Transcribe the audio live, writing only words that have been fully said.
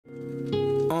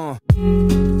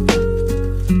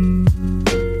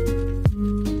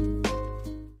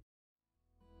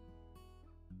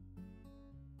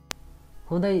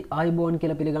හොඳයි ආයිබෝන්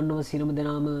කියලා පිළිගන්නවා සියලුම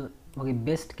දෙනාම මගේ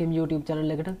බෙස්ට් කෙම් YouTube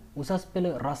channel එකට උසස් පෙළ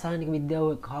රසායනික විද්‍යාව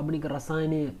කාබනික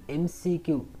රසායනයේ MCQ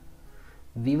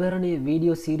විවරණයේ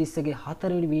වීඩියෝ සීරීස් එකේ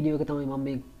 4 වෙනි වීඩියෝ එක තමයි මම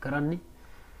මේ කරන්නේ.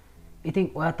 ඉතින්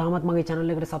ඔයා තාමත් මගේ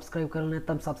channel එකට subscribe කරලා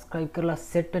නැත්නම් subscribe කරලා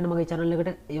set වෙන්න මගේ channel එකට.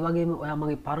 ඒ වගේම ඔයා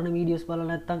මගේ පරණ videos බලලා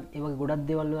නැත්නම් ඒ වගේ ගොඩක්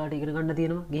දේවල් ඔයාලට ඉගෙන ගන්න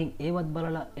තියෙනවා. ගිහින් ඒවත්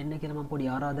බලලා එන්න කියලා මම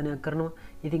පොඩි ආරාධනයක් කරනවා.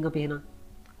 ඉතින් අපි එහෙනම්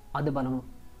අද බලමු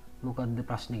මොකක්ද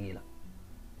ප්‍රශ්නේ කියලා.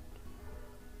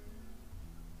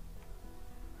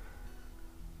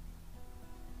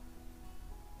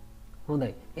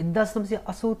 හොඳයි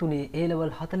 1983 A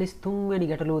level 43 වෙනි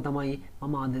ගැටලුව තමයි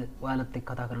මම අද ඔයාලත් එක්ක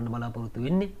කතා කරන්න බලාපොරොත්තු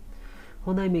වෙන්නේ.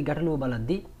 හොඳයි මේ ගැටලුව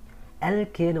බලද්දී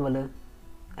ඇල්කේන වල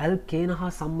ඇල්කේන හා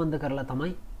සම්බන්ධ කරලා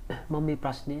තමයි මම මේ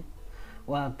ප්‍රශ්නේ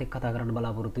ඔයාලත් එක්ක කතා කරන්න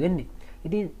බලාපොරොත්තු වෙන්නේ.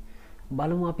 ඉතින්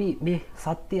බලමු අපි මේ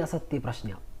සත්‍ය අසත්‍ය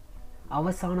ප්‍රශ්නය.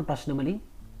 අවසාන ප්‍රශ්න වලින්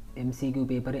MCQ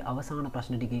පේපරේ අවසාන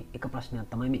ප්‍රශ්න ටිකේ එක ප්‍රශ්නයක්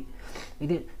තමයි මේ.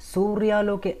 ඉතින්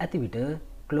සූර්යාලෝකයේ ඇති විට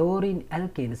ක්ලෝරින්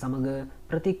ඇල්කේන සමග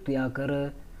ප්‍රතික්‍රියා කර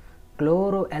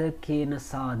ක්ලෝරෝ ඇල්කේන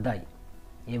සාදයි.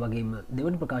 ඒ වගේම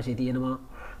දෙවන ප්‍රකාශයේ තියෙනවා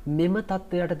මෙම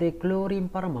තත්ත්වයට තේ ක්ලෝරින්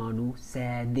පරමාණු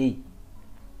සෑදෙයි.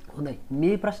 හොඳයි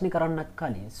මේ ප්‍රශ්නේ කරන්නත්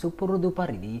කලින් සුපුරුදු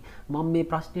පරිදි මම මේ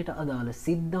ප්‍රශ්නෙට අදාළ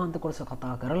සිද්ධාන්ත කොටස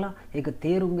කතා කරලා ඒක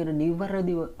තේරුම්ගෙන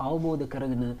නිවැරදිව අවබෝධ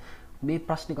කරගෙන මේ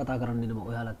ප්‍රශ්නේ කතා කරන්න එනවා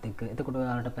ඔයාලත් එක්ක. එතකොට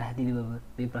ඔයාලට පැහැදිලිව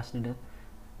මේ ප්‍රශ්නෙට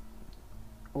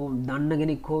දන්න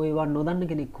කෙනෙක් හෝ වේවා නොදන්න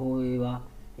කෙනෙක් හෝ වේවා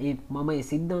ඒ මම ඒ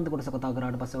සිද්ධාන්ත කොටස කතා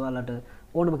කරාට පස්සේ ඔයාලට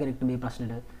ඕනම කෙනෙක්ට මේ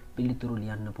ප්‍රශ්නෙට පිළිතුරු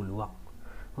ලියන්න පුළුවන්.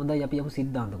 හොඳයි අපි යමු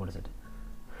සිද්ධාන්ත කොටසට.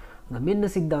 මෙන්න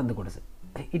සිද්ධාන්ත කොටස.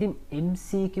 ඉතින්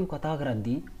MCQ කතා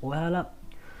කරද්දී ඔයාලා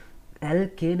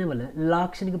ඇල්කේන වල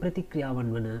ලාක්ෂණික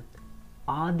ප්‍රතික්‍රියාවන් වන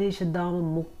ආදේශදාම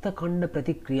මුක්ත ඛණ්ඩ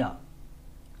ප්‍රතික්‍රියා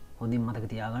හොඳින් මතක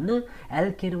තියාගන්න.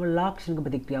 ඇල්කේන වල ලාක්ෂණික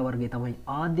ප්‍රතික්‍රියා වර්ගය තමයි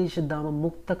ආදේශදාම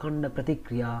මුක්ත ඛණ්ඩ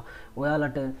ප්‍රතික්‍රියා.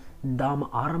 ඔයාලට දාම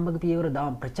ආරම්භක පියවර,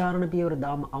 දාම ප්‍රචාරණ පියවර,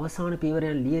 දාම අවසාන පියවර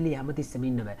යන ලියලි හැමතිස්සෙම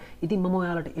ඉන්න බෑ. ඉතින් මම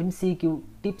ඔයාලට MCQ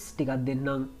ටිප්ස් ටිකක්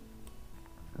දෙන්නම්.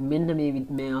 මෙන්න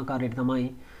මේ ආකාරයට තමයි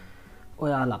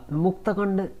ඔයාලා මුක්ත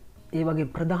ඛණ්ඩ ඒ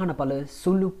වගේ ප්‍රධාන ඵල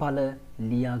සුළු ඵල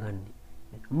ලියාගන්නේ.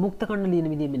 මුක්ත ඛණ්ඩ ලියන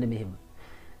විදිය මෙන්න මෙහෙම.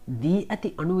 දී ඇති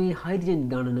අණුවේ හයිඩ්‍රජන්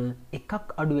ගණන එකක්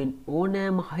අඩුවෙන්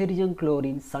ඕනෑම හයිඩ්‍රජන්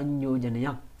ක්ලෝරින්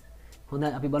සංයෝජනයක්.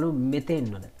 හොඳයි අපි බලමු මෙතේන්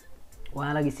වල.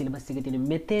 ඔයාලගේ සිලබස් එකේ තියෙන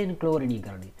මෙතේන්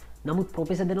ක්ලෝරිනීකරණය. නමුත්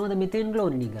ප්‍රොෆෙසර් දෙනවද මෙතේන්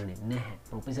ක්ලෝරිනීකරණය? නැහැ.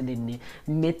 ප්‍රොෆෙසර් දෙන්නේ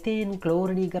මෙතේන්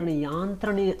ක්ලෝරිනීකරණ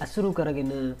යාන්ත්‍රණය අසුරු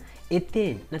කරගෙන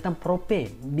එතේන් නැත්නම් ප්‍රොපේන්,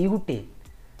 බියුටේන්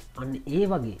අන්න ඒ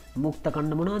වගේ මුක්ත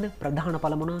ඛණ්ඩ මොනවාද? ප්‍රධාන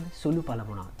ඵල මොනවාද? සුළු ඵල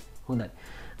මොනවාද? හොඳයි.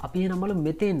 අපි එහෙනම් බලමු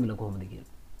මෙතේන් වල කොහොමද කියලා.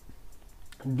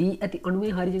 දී ඇති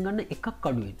අණුවේ හයිඩ්‍රජන් ගන්න එකක්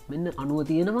අඩුවෙන්. මෙන්න අණුව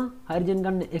තියෙනවා හයිඩ්‍රජන්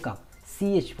ගන්න එකක්.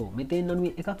 CH4 මෙතේන්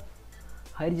අණුවේ එකක්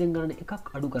හයිඩ්‍රජන් ගන්න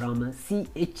එකක් අඩු කරාම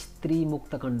CH3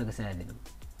 මුක්ත ඛණ්ඩක සෑදෙනවා.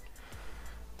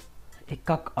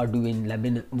 එකක් අඩුවෙන්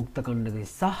ලැබෙන මුක්ත ඛණ්ඩක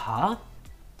සහ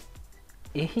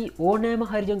එහි ඕනෑම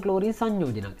හයිඩ්‍රජන් ක්ලෝරින්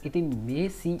සංයෝජනයක්. ඉතින් මේ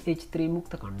CH3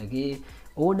 මුක්ත ඛණ්ඩකයේ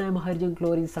ඕනෑම හයිඩ්‍රජන්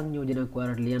ක්ලෝරින් සංයෝජනයක්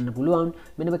ඔයාලට ලියන්න පුළුවන්.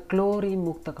 මෙන්න මේ ක්ලෝරින්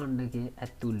මුක්ත ඛණ්ඩකයේ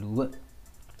ඇතුළුව.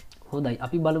 හොඳයි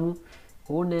අපි බලමු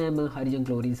ඕනෑම හයිඩ්‍රජන්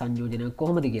ක්ලෝරින් සංයෝජනයක්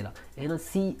කොහොමද කියලා. එහෙනම්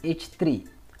CH3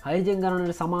 හයිඩ්‍රජන්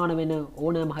ගණනට සමාන වෙන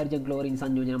ඕනෑම හයිඩ්‍රජන් ක්ලෝරින්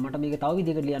සංයෝජන මට මේක තව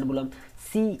විදිහකට ලියන්න පුළුවන්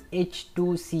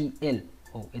CH2Cl.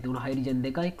 ඔව් එතන හයිඩ්‍රජන්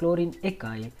 2යි ක්ලෝරින්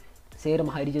 1යි.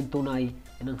 සේරම හයිඩ්‍රජන් 3යි.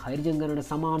 එහෙනම් හයිඩ්‍රජන් ගණනට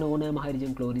සමාන ඕනෑම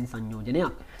හයිඩ්‍රජන් ක්ලෝරින්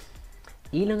සංයෝජනයක්.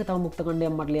 ඊළඟ තව මුක්ත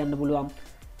ඛණ්ඩයක් මට ලියන්න පුළුවන්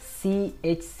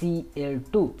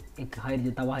CHCl2. එක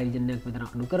හයිඩ්‍රජන් තව හයිඩ්‍රජන් එකක් මෙතන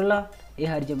අණු කරලා ඒ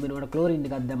හයිඩ්‍රජන් වෙනකොට ක්ලෝරින්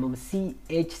එකක් දැම්මම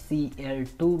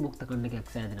CHCl2 මුක්ත ඛණ්ඩකයක්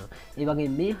සෑදෙනවා. ඒ වගේ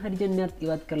මේ හයිඩ්‍රජන් එකත්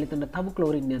ඉවත් කරලා එතන තව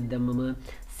ක්ලෝරින් එකක් දැම්මම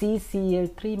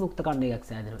CCl3 මුක්ත ඛණ්ඩකයක්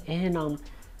සෑදෙනවා. එහෙනම්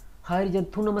හයිඩ්‍රජන්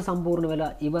 3ම සම්පූර්ණ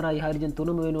වෙලා ඉවරයි. හයිඩ්‍රජන්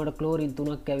 3ම වෙනකොට ක්ලෝරින්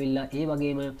 3ක් ඇවිල්ලා ඒ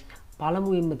වගේම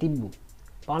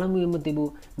පළමුවෙන්ම තිබු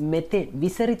මෙතේන්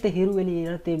විසරිත හිරුවෙලි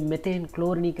යටතේ මෙතේන්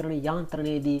ක්ලෝරිනීකරණ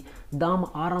යාන්ත්‍රණයේදී දාම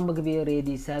ආරම්භක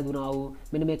පියවරේදී සෑදුනා වූ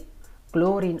මෙන්න මේ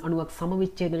ක්ලෝරින් අණුවක්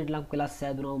සමවිච්ඡේදනයට ලක් වෙලා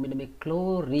සෑදුනා වූ මෙන්න මේ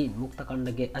ක්ලෝරින් මුක්ත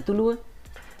ඛණ්ඩකයේ ඇතුළුව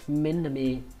මෙන්න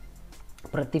මේ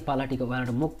ප්‍රතිඵල ටික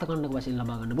ඔයාලට මුක්ත ඛණ්ඩක වශයෙන්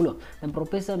ලබා ගන්න පුළුවන්. දැන්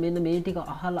ප්‍රොෆෙසර් මෙන්න මේ ටික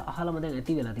අහලම දැන්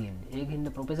ඇති වෙලා තියෙන්නේ. ඒකින්ද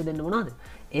ප්‍රොෆෙසර් දෙන්න මොනවද?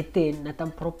 එතේන්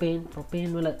නැත්නම් ප්‍රොපේන්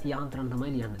වල යාන්ත්‍රණ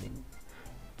තමයි ලියන්න දෙන්නේ.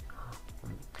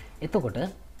 එතකොට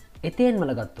එතේන්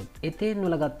වල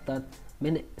ගත්තත්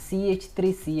මෙන්න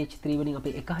CH3 වලින්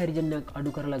අපි එක හයිඩ්‍රජන්යක්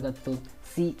අඩු කරලා ගත්තොත්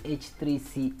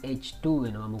CH3CH2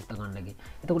 වෙනවා මුක්ත ඛණ්ඩකේ.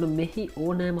 එතකොට මෙහි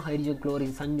ඕනෑම හයිඩ්‍රජන්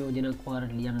ක්ලෝරින් සංයෝජනයක්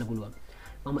ඔයාලට ලියන්න පුළුවන්.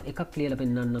 මම එකක් ලියලා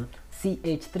පෙන්නන්නම්.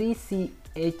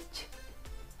 CH3CH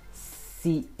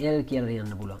CL කියලා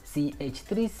ලියන්න පුළුවන්.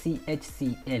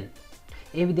 CH3CHCl.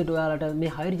 ඒ විදිහට ඔයාලට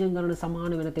මේ හයිඩ්‍රජන් ගණන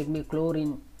සමාන වෙන තෙක් මේ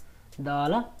ක්ලෝරින්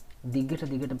දාලා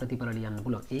දිගට ප්‍රතිඵල ලියන්න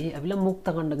පුළුවන්. ඒ ඇවිල්ලා මුක්ත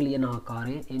ඛණ්ඩක ලියන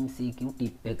ආකාරයේ MCQ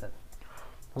ටිප් එක.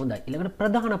 හොඳයි. ඊළඟට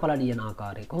ප්‍රධාන ඵල ලියන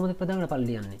ආකාරය. කොහොමද ප්‍රධාන ඵල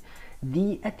ලියන්නේ?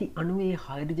 දී ඇති අණුවේ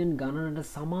හයිඩ්‍රජන්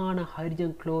ගණනට සමාන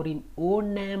හයිඩ්‍රජන් ක්ලෝරින්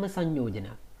ඕනෑම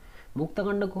සංයෝජනයක්. මුක්ත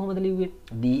ඛණ්ඩක කොහොමද ලිව්වේ?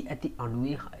 දී ඇති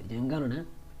අණුවේ හයිඩ්‍රජන් ගණන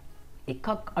එකක්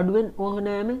අඩුවෙන්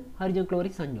ඕනෑම හයිඩ්‍රජන්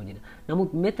ක්ලෝරින් සංයෝජන.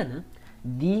 නමුත් මෙතන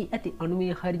දී ඇති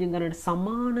අණුවේ හයිඩ්‍රජන් ගණනට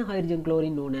සමාන හයිඩ්‍රජන්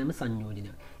ක්ලෝරින් ඕනෑම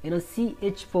සංයෝජනයක්. එහෙනම්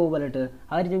CH4 වලට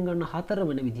හයිඩ්‍රජන් ගණන 4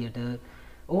 වෙන විදිහට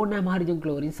ඕනෑම හයිඩ්‍රජන්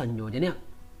ක්ලෝරින් සංයෝජනයක්.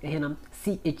 එහෙනම්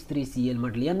CH3Cl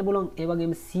මට ලියන්න පුළුවන්. ඒ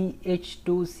වගේම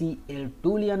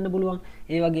CH2Cl2 ලියන්න පුළුවන්.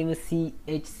 ඒ වගේම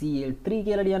CHCl3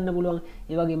 කියලා ලියන්න පුළුවන්.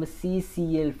 ඒ වගේම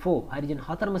CCl4 හයිඩ්‍රජන්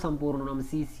 4ම සම්පූර්ණ නම්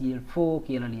CCl4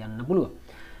 කියලා ලියන්න පුළුවන්.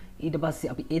 ඊට පස්සේ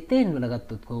අපි එතෙන් වල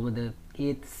ගත්තොත් කොහොමද?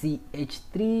 ඒත්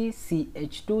CH3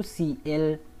 CH2Cl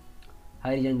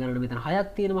හයිඩ්‍රජන් ගණන මෙතන 6ක්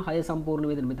තියෙනවා. 6 සම්පූර්ණ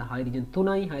වෙන මෙතන හයිඩ්‍රජන්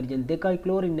 3යි, හයිඩ්‍රජන් 2යි,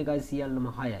 ක්ලෝරින් 1යි, Cl නම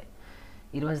 6යි.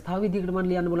 ඊට පස්සේ තව විදිහකට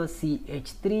මම ලියන්න බලන්න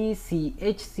CH3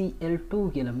 CHCl2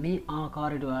 කියලා මේ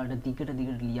ආකාරයට ඔයාලට දිගට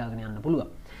ලියාගෙන යන්න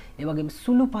පුළුවන්. ඒ වගේම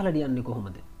සුළු ඵල ලියන්නේ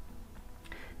කොහොමද?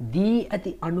 දී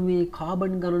ඇති අණුවේ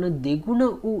කාබන් ගණන දෙගුණ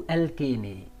වූ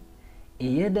ඇල්කේනේ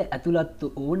එයද ඇතුළත්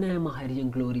ඕනෑම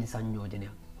හයිඩ්‍රජන් ක්ලෝරින්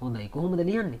සංයෝජනයක්. හොඳයි. කොහොමද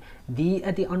ලියන්නේ? දී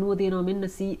ඇති අණුව තියෙනවා මෙන්න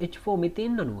CH4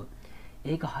 මෙතෙන් අණුව.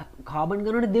 ඒක කාබන්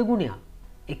ගණන දෙගුණයක්.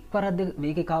 එක්වරක් දෙක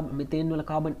මේකේ මෙතෙන් වල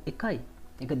කාබන් 1යි.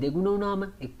 ඒක දෙගුණ වුණාම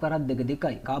එක්වරක් දෙක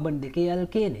 2යි. කාබන් 2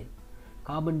 ඇල්කේනේ.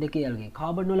 කාබන් 2 ඇල්කේන.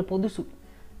 කාබන් වල පොදු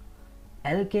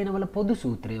ඇල්කේන වල පොදු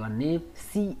සූත්‍රය වන්නේ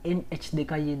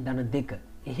CnH2n ධන 2.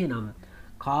 එහෙනම්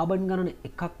කාබන් ගණන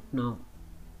එකක් නම්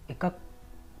එකක්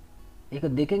ඒක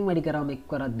දෙකෙන් වැඩි කරාම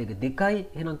එක්වරක් දෙක 2යි.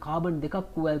 එහෙනම් කාබන් 2ක්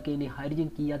වූ ඇල්කේනේ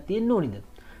හයිඩ්‍රජන් කීයක් තියෙන්න ඕනිද?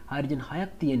 හයිඩ්‍රජන්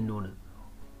 6ක් තියෙන්න ඕන.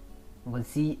 මොකද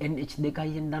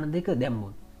CnH2n ධන 2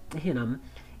 දැම්මොත්. එහෙනම්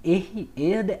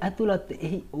එයද ඇතුළත්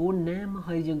එහි ඕනෑම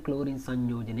හයිඩ්‍රජන් ක්ලෝරින්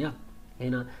සංයෝජනයක්.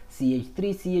 එහෙනම්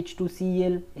CH3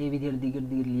 CH2Cl ඒ විදිහට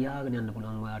දිගට ලියාගෙන යන්න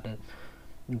පුළුවන් ඔයාට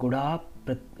ගොඩාක්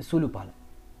සුළු ඵල.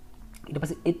 ඊට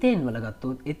පස්සේ එතෙන් වල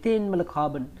ගත්තොත් එතෙන් වල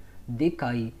කාබන්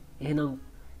 2යි. එහෙනම්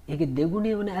ඒකේ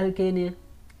දෙගුණය වෙන ඇල්කේනය.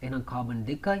 එහෙනම් කාබන්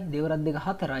 2යි, දෙවරක්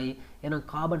 2 4යි. එහෙනම්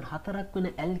කාබන් 4ක් වෙන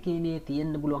ඇල්කේනයේ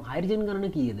තියෙන්න පුළුවන් හයිඩ්‍රජන්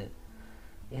ගණන කීයද?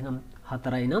 එහෙනම්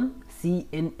 4යි නම්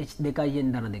CnH2n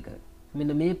ධන 2.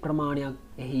 මෙන්න මේ ප්‍රමාණයක්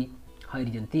එහි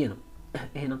හයිඩ්‍රජන් තියෙනවා.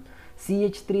 එහෙනම්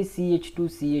CH3 CH2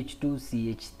 CH2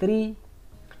 CH3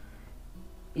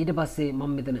 ඊට පස්සේ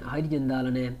මම මෙතන හයිඩ්‍රජන්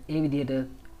දාලා නැහැ. ඒ විදිහට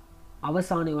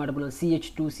අවසානයේ වාට බලන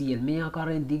CH2Cl මේ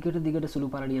ආකාරයෙන් දිගට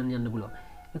සුළු පරිණියන් යන්න පුළුවන්.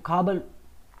 කාබන්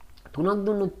 3ක්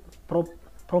දුන්නොත්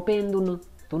ප්‍රොපේන් දුන්නොත්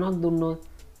 3ක් දුන්නොත්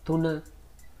 3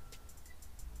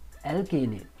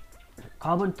 ඇල්කේනේ.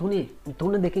 කාබන්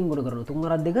 3 දෙකෙන් ගොඩ කරනවා. 3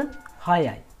 වරක් 2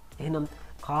 6යි. එහෙනම්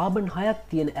කාබන් 6ක්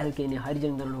තියෙන ඇල්කේනේ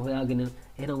හයිඩ්‍රජන් ගණන හොයාගෙන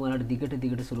එහෙනම් ඔයාලට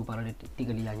දිගට සුළු පරිණි ටික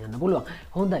ලියන්න යන්න පුළුවන්.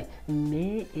 හොඳයි.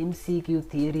 මේ MCQ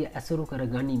තියරිය ඇසුරු කර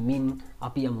ගනිමින්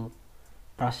අපි යමු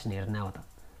ප්‍රශ්නයට නැවත.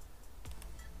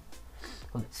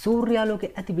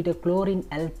 සූර්යාලෝකයේ ඇති පිට ක්ලෝරින්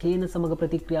ඇල්කේන සමග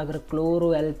ප්‍රතික්‍රියා කර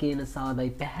ක්ලෝරෝ ඇල්කේන සාදයි.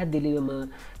 පැහැදිලිවම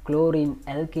ක්ලෝරින්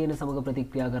ඇල්කේන සමග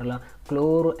ප්‍රතික්‍රියා කරලා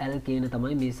ක්ලෝරෝ ඇල්කේන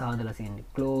තමයි මේ සාදලා තියෙන්නේ.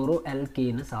 ක්ලෝරෝ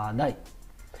ඇල්කේන සාදයි.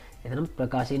 එතනම්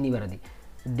ප්‍රකාශය නිවැරදි.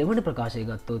 දෙවන ප්‍රකාශය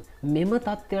ගත්තොත් මෙම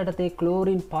තත්ත්වයට තේ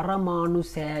ක්ලෝරින් පරමාණු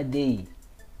සෑදෙයි.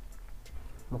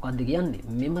 මොකක්ද කියන්නේ?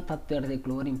 මෙම තත්ත්වයට තේ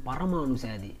ක්ලෝරින් පරමාණු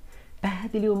සෑදෙයි.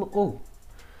 පැහැදිලිවම ඔව්.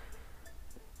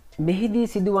 මෙහිදී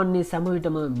සිදුවන්නේ සෑම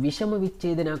විටම විෂම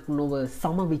විච්ඡේදනයක් නොව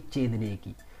සම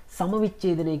විච්ඡේදනයකි. සම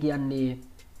විච්ඡේදනය කියන්නේ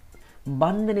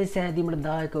බන්ධනයේ සෑදීමට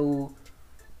දායක වූ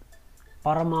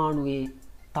පරමාණුවේ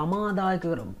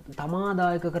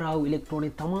තමාදායක කරා වූ ඉලෙක්ට්‍රෝනය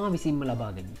තමා විසින්ම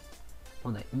ලබා ගැනීම.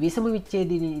 හොඳයි. විෂම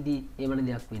විච්ඡේදනයේදී එවන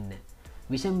දෙයක් වෙන්නේ නැහැ.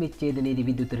 විෂම විච්ඡේදනයේදී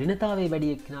විද්‍යුත් ඍණතාවයේ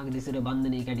වැඩි එක්කෙනාගේ දෙසට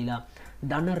බන්ධනය කැඩිලා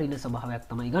ධන ඍණ ස්වභාවයක්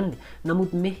තමයි ගන්නෙ.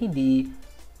 නමුත් මෙහිදී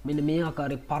මෙන්න මේ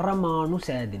ආකාරයේ පරමාණු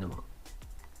සෑදෙනවා.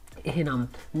 එහෙනම්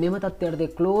මෙම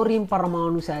තත්ත්වයට ක්ලෝරින්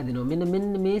පරමාණු සෑදෙනවා.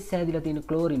 මෙන්න මේ සෑදිලා තියෙන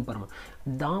ක්ලෝරින් පරමාණු.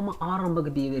 දාම ආරම්භක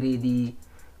පියවරේදී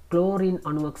ක්ලෝරින්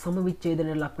අණුවක්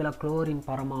සමවිච්ඡේදනයට ලක් වෙලා ක්ලෝරින්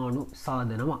පරමාණු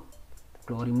සාදනවා.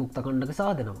 ක්ලෝරින් මුක්ත ඛණ්ඩක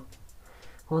සාදනවා.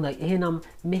 හොඳයි. එහෙනම්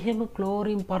මෙහෙම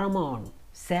ක්ලෝරින් පරමාණු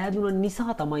සෑදුන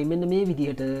නිසා තමයි මෙන්න මේ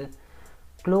විදිහට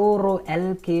ක්ලෝරෝ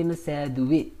ඇල්කේන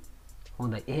සෑදුවේ.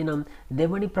 හොඳයි. එහෙනම්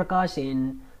දෙවනි ප්‍රකාශයෙන්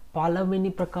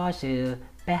පළවෙනි ප්‍රකාශය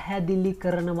පැහැදිලි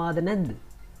කරනවාද නැද්ද?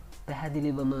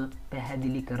 පැහැදිලිවම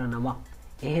පැහැදිලි කරනවා.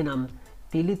 එහෙනම්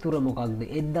පිළිතුර මොකක්ද?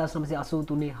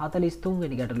 1983 43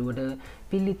 වෙනි ගැටලුවට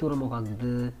පිළිතුර මොකක්ද?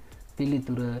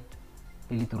 පිළිතුර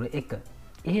 1.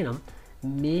 එහෙනම්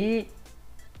මේ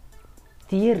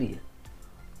තියරිය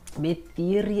මේ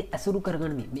තියරිය ඇසුරු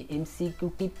කරගනිමින් මේ MCQ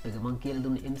ටිප් එක මං කියලා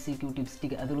දුන්න MCQ ටිප්ස්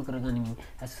ටික ඇතුළු කරගනිමින්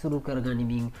ඇසුරු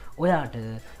කරගනිමින් ඔයාට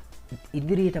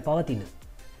ඉදිරියට පවතින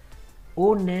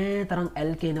ඕනෑ තරම්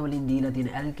ඇල්කේනවලින් දීලා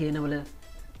තියෙන ඇල්කේනවල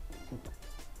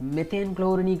මෙතෙන්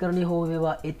ක්ලෝරණී කරණය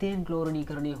හෝවේවා එතෙන් ක්ලෝරණී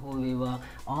කරණය හෝවේවා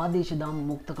ආදේශ දම්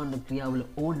මුක්ත කණ්ඩ ක්‍රියාවල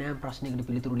ඕනෑ ප්‍රශ්නයකට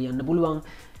පිළිතුරු ලියන්න පුළුවන්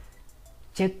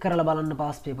චෙක් කරලා බලන්න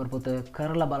පාස් පේපර් පොත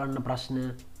කරලා බලන්න ප්‍රශ්න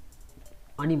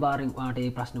අනිවාර්යෙන් ඔයාට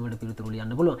ඒ ප්‍රශ්නවලට පිළිතුරු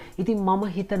ලියන්න පුළුවන්. ඉතින් මම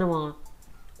හිතනවා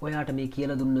ඔයාට මේ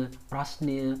කියලා දුන්න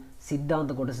ප්‍රශ්නය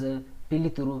සිද්ධාන්ත කොටස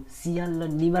පිළිතුරු සියල්ල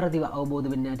නිවැරදිව අවබෝධ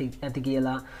වෙන්න ඇති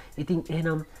කියලා. ඉතින්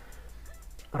එහෙනම්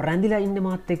රැඳිලා ඉන්න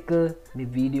මාත් එක්ක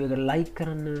මේ වීඩියෝ එක ලයික්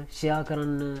කරන්න, ෂෙයා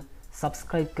කරන්න,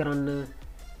 සබ්ස්ක්‍රයිබ් කරන්න,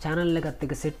 channel එකත්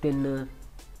එක්ක සෙට් වෙන්න.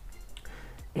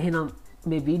 එහෙනම්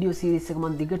මේ වීඩියෝ සීරීස් එක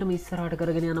මම දිගටම ඉස්සරහට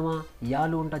කරගෙන යනවා.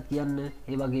 යාළුවන්ටත් කියන්න.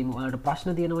 ඒ වගේම ඔයාලට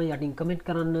ප්‍රශ්න තියෙනවා යටින් කමෙන්ට්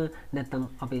කරන්න. නැත්නම්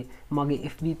අපේ මගේ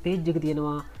FB page එක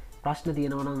තියෙනවා. ප්‍රශ්න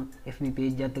තියෙනවා නම් FB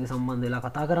page එකත් එක්ක සම්බන්ධ වෙලා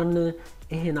කතා කරන්න.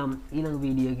 එහෙනම් ඊළඟ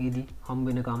වීඩියෝ එකේදී හම්බ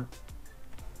වෙනකම්